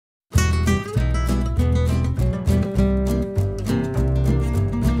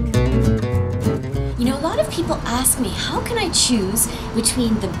of people ask me, how can I choose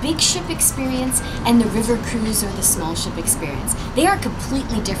between the big ship experience and the river cruise or the small ship experience? They are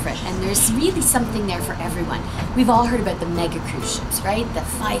completely different, and there's really something there for everyone. We've all heard about the mega cruise ships, right? The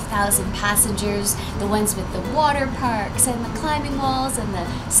 5,000 passengers, the ones with the water parks and the climbing walls and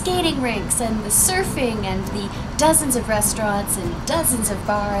the skating rinks and the surfing and the dozens of restaurants and dozens of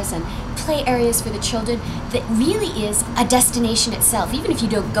bars and play areas for the children. That really is a destination itself. Even if you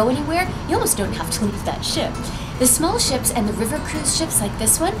don't go anywhere, you almost don't have to leave that ship. The small ships and the river cruise ships like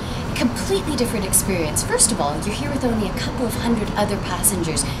this one, a completely different experience. First of all, you're here with only a couple of hundred other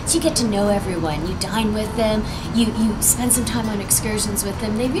passengers, so you get to know everyone. You dine with them, you spend some time on excursions with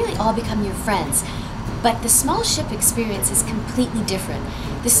them. They really all become your friends. But the small ship experience is completely different.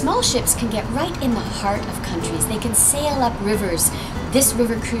 The small ships can get right in the heart of countries. They can sail up rivers. This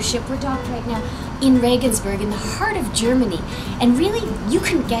river cruise ship, we're docked right now in Regensburg, in the heart of Germany. And really, you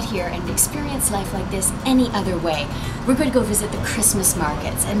couldn't get here and experience life like this any other way. We're going to go visit the Christmas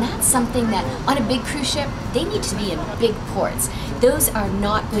markets, and that's something that on a big cruise ship, they need to be in big ports. Those are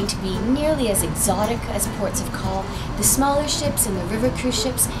not going to be nearly as exotic as ports of call. The smaller ships and the river cruise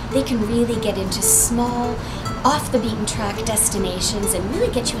ships, they can really get into small, off the beaten track destinations and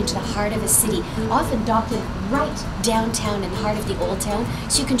really get you into the heart of a city, often docked right downtown in the heart of the old town,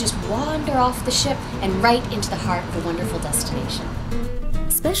 so you can just wander off the ship and right into the heart of a wonderful destination.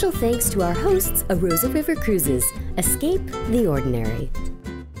 Special thanks to our hosts of Rosa River Cruises. Escape the ordinary.